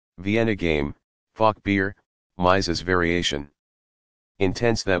Vienna game, Falkbeer, Mieses variation.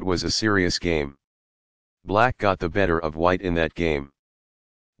 Intense. That was a serious game. Black got the better of White in that game.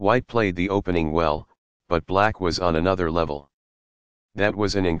 White played the opening well, but Black was on another level. That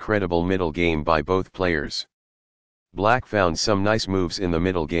was an incredible middle game by both players. Black found some nice moves in the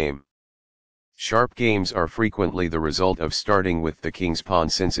middle game. Sharp games are frequently the result of starting with the king's pawn,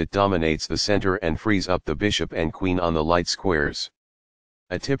 since it dominates the center and frees up the bishop and queen on the light squares.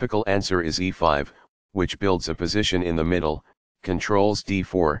 A typical answer is e5, which builds a position in the middle, controls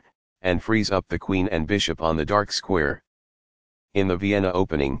d4, and frees up the queen and bishop on the dark square. In the Vienna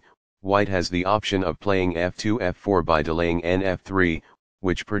opening, White has the option of playing f2 f4 by delaying nf3,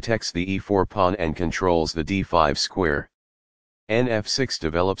 which protects the e4 pawn and controls the d5 square. Nf6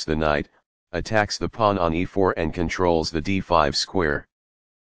 develops the knight, attacks the pawn on e4 and controls the d5 square.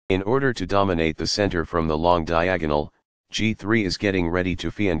 In order to dominate the center from the long diagonal, g3 is getting ready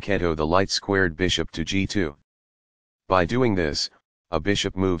to fianchetto the light-squared bishop to g2. By doing this, a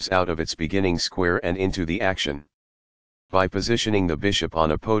bishop moves out of its beginning square and into the action. By positioning the bishop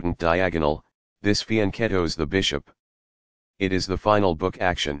on a potent diagonal, this fianchettos the bishop. It is the final book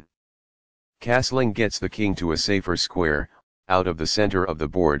action. Castling gets the king to a safer square, out of the center of the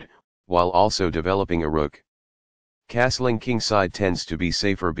board, while also developing a rook. Castling kingside tends to be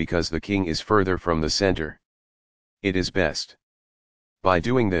safer because the king is further from the center. It is best. By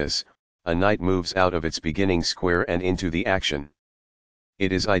doing this, a knight moves out of its beginning square and into the action.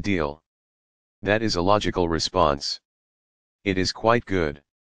 It is ideal. That is a logical response. It is quite good.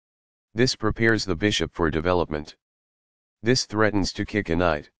 This prepares the bishop for development. This threatens to kick a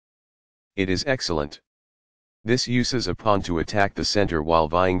knight. It is excellent. This uses a pawn to attack the center while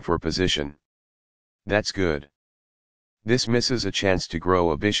vying for position. That's good. This misses a chance to grow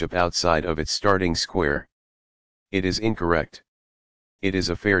a bishop outside of its starting square. It is incorrect. It is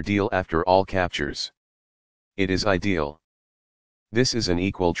a fair deal after all captures. It is ideal. This is an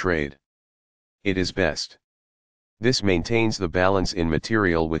equal trade. It is best. This maintains the balance in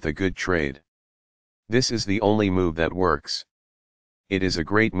material with a good trade. This is the only move that works. It is a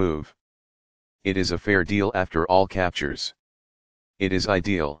great move. It is a fair deal after all captures. It is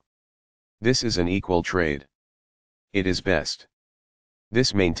ideal. This is an equal trade. It is best.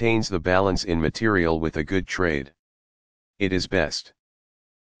 This maintains the balance in material with a good trade. It is best.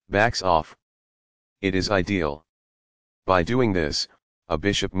 Backs off. It is ideal. By doing this, a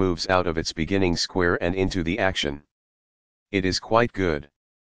bishop moves out of its beginning square and into the action. It is quite good.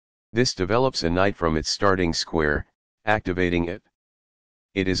 This develops a knight from its starting square, activating it.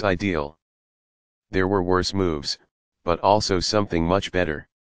 It is ideal. There were worse moves, but also something much better.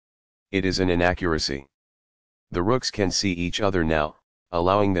 It is an inaccuracy. The rooks can see each other now,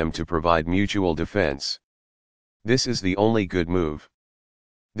 allowing them to provide mutual defense. This is the only good move.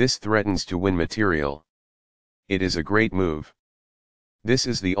 This threatens to win material. It is a great move. This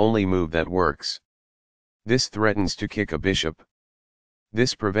is the only move that works. This threatens to kick a bishop.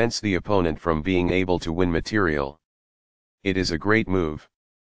 This prevents the opponent from being able to win material. It is a great move.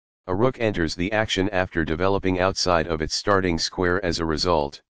 A rook enters the action after developing outside of its starting square as a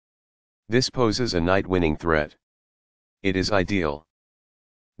result. This poses a knight-winning threat. It is ideal.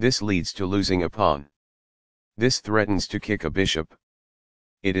 This leads to losing a pawn. This threatens to kick a bishop.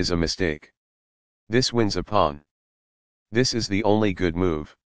 It is a mistake. This wins a pawn. This is the only good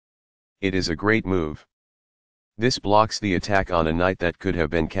move. It is a great move. This blocks the attack on a knight that could have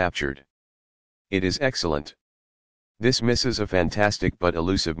been captured. It is excellent. This misses a fantastic but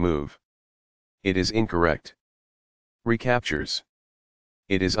elusive move. It is incorrect. Recaptures.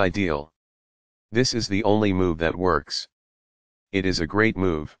 It is ideal. This is the only move that works. It is a great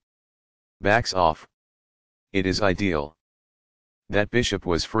move. Backs off. It is ideal. That bishop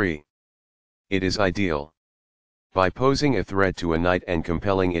was free. It is ideal. By posing a threat to a knight and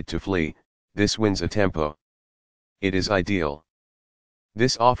compelling it to flee, this wins a tempo. It is ideal.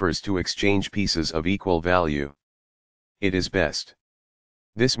 This offers to exchange pieces of equal value. It is best.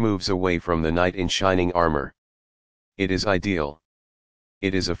 This moves away from the knight in shining armor. It is ideal.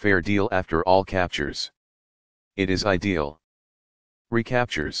 It is a fair deal after all captures. It is ideal.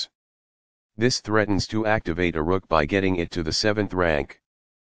 Recaptures. This threatens to activate a rook by getting it to the 7th rank.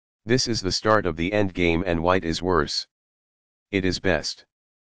 This is the start of the endgame and white is worse. It is best.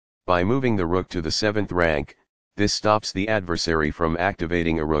 By moving the rook to the 7th rank, this stops the adversary from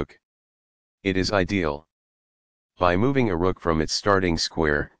activating a rook. It is ideal. By moving a rook from its starting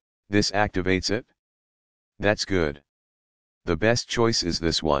square, this activates it. That's good. The best choice is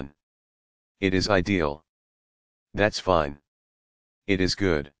this one. It is ideal. That's fine. It is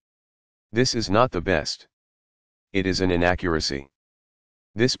good. This is not the best. It is an inaccuracy.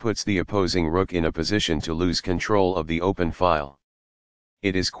 This puts the opposing rook in a position to lose control of the open file.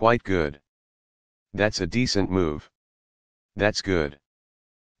 It is quite good. That's a decent move. That's good.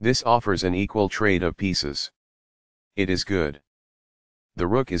 This offers an equal trade of pieces. It is good. The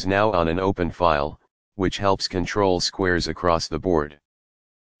rook is now on an open file, which helps control squares across the board.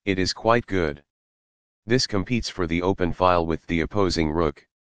 It is quite good. This competes for the open file with the opposing rook.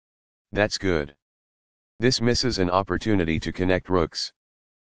 That's good. This misses an opportunity to connect rooks.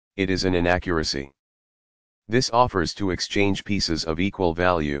 It is an inaccuracy. This offers to exchange pieces of equal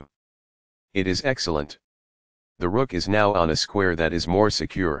value. It is excellent. The rook is now on a square that is more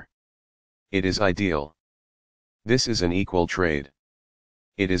secure. It is ideal. This is an equal trade.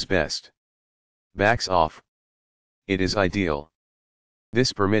 It is best. Backs off. It is ideal.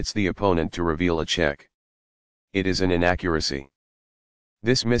 This permits the opponent to reveal a check. It is an inaccuracy.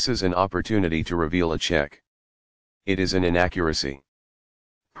 This misses an opportunity to reveal a check. It is an inaccuracy.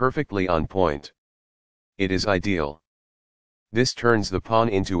 Perfectly on point. It is ideal. This turns the pawn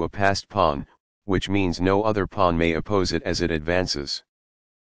into a passed pawn, which means no other pawn may oppose it as it advances.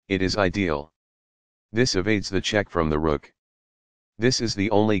 It is ideal. This evades the check from the rook. This is the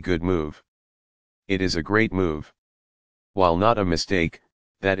only good move. It is a great move. While not a mistake,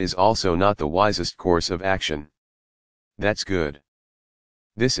 that is also not the wisest course of action. That's good.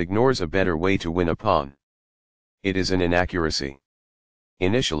 This ignores a better way to win a pawn. It is an inaccuracy.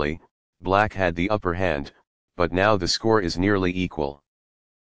 Initially, black had the upper hand, but now the score is nearly equal.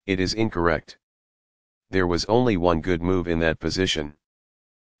 It is incorrect. There was only one good move in that position.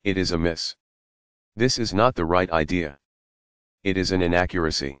 It is a miss. This is not the right idea. It is an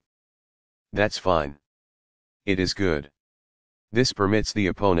inaccuracy. That's fine. It is good. This permits the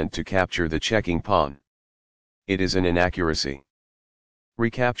opponent to capture the checking pawn. It is an inaccuracy.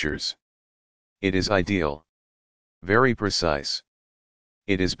 Recaptures. It is ideal. Very precise.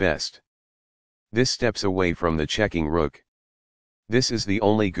 It is best. This steps away from the checking rook. This is the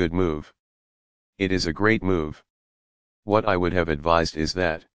only good move. It is a great move. What I would have advised is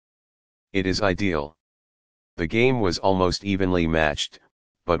that. It is ideal. The game was almost evenly matched,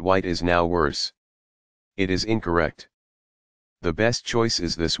 but white is now worse. It is incorrect. The best choice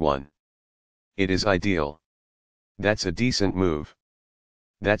is this one. It is ideal. That's a decent move.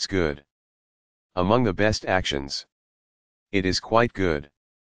 That's good. Among the best actions. It is quite good.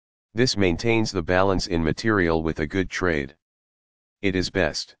 This maintains the balance in material with a good trade. It is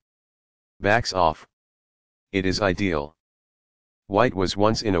best. Backs off. It is ideal. White was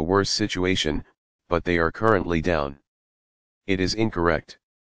once in a worse situation, but they are currently down. It is incorrect.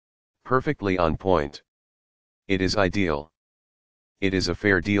 Perfectly on point. It is ideal. It is a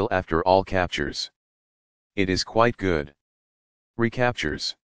fair deal after all captures. It is quite good.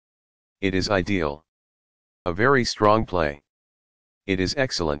 Recaptures. It is ideal. A very strong play. It is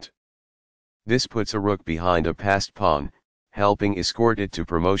excellent. This puts a rook behind a passed pawn, helping escort it to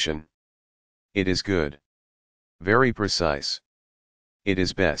promotion. It is good. Very precise. It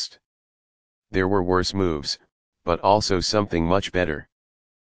is best. There were worse moves, but also something much better.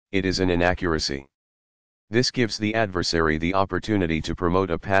 It is an inaccuracy. This gives the adversary the opportunity to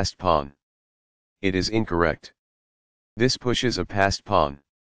promote a passed pawn. It is incorrect. This pushes a passed pawn.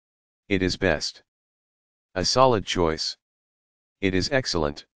 It is best. A solid choice. It is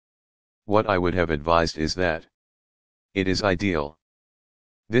excellent. What I would have advised is that. It is ideal.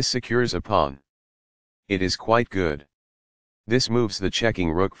 This secures a pawn. It is quite good. This moves the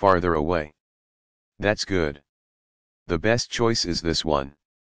checking rook farther away. That's good. The best choice is this one.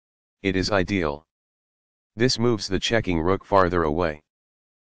 It is ideal. This moves the checking rook farther away.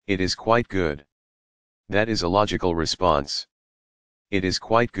 It is quite good. That is a logical response. It is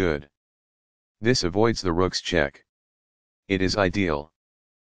quite good. This avoids the rook's check. It is ideal.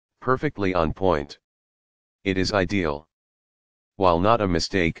 Perfectly on point. It is ideal. While not a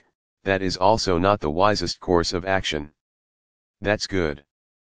mistake, that is also not the wisest course of action. That's good.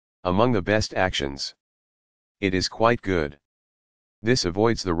 Among the best actions. It is quite good. This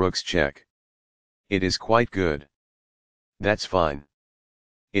avoids the rook's check. It is quite good. That's fine.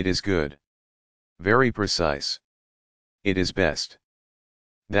 It is good. Very precise. It is best.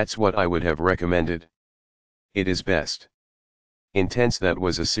 That's what I would have recommended. It is best. Intense. That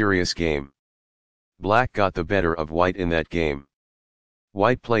was a serious game. Black got the better of white in that game.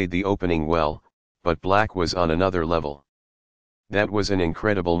 White played the opening well, but black was on another level. That was an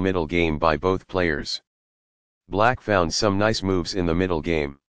incredible middle game by both players. Black found some nice moves in the middle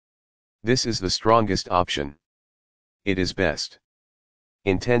game. This is the strongest option. It is best.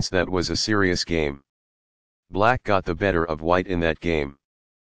 Intense. That was a serious game. Black got the better of white in that game.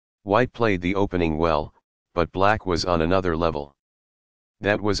 White played the opening well, but black was on another level.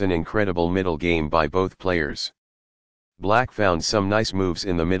 That was an incredible middle game by both players. Black found some nice moves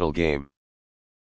in the middle game.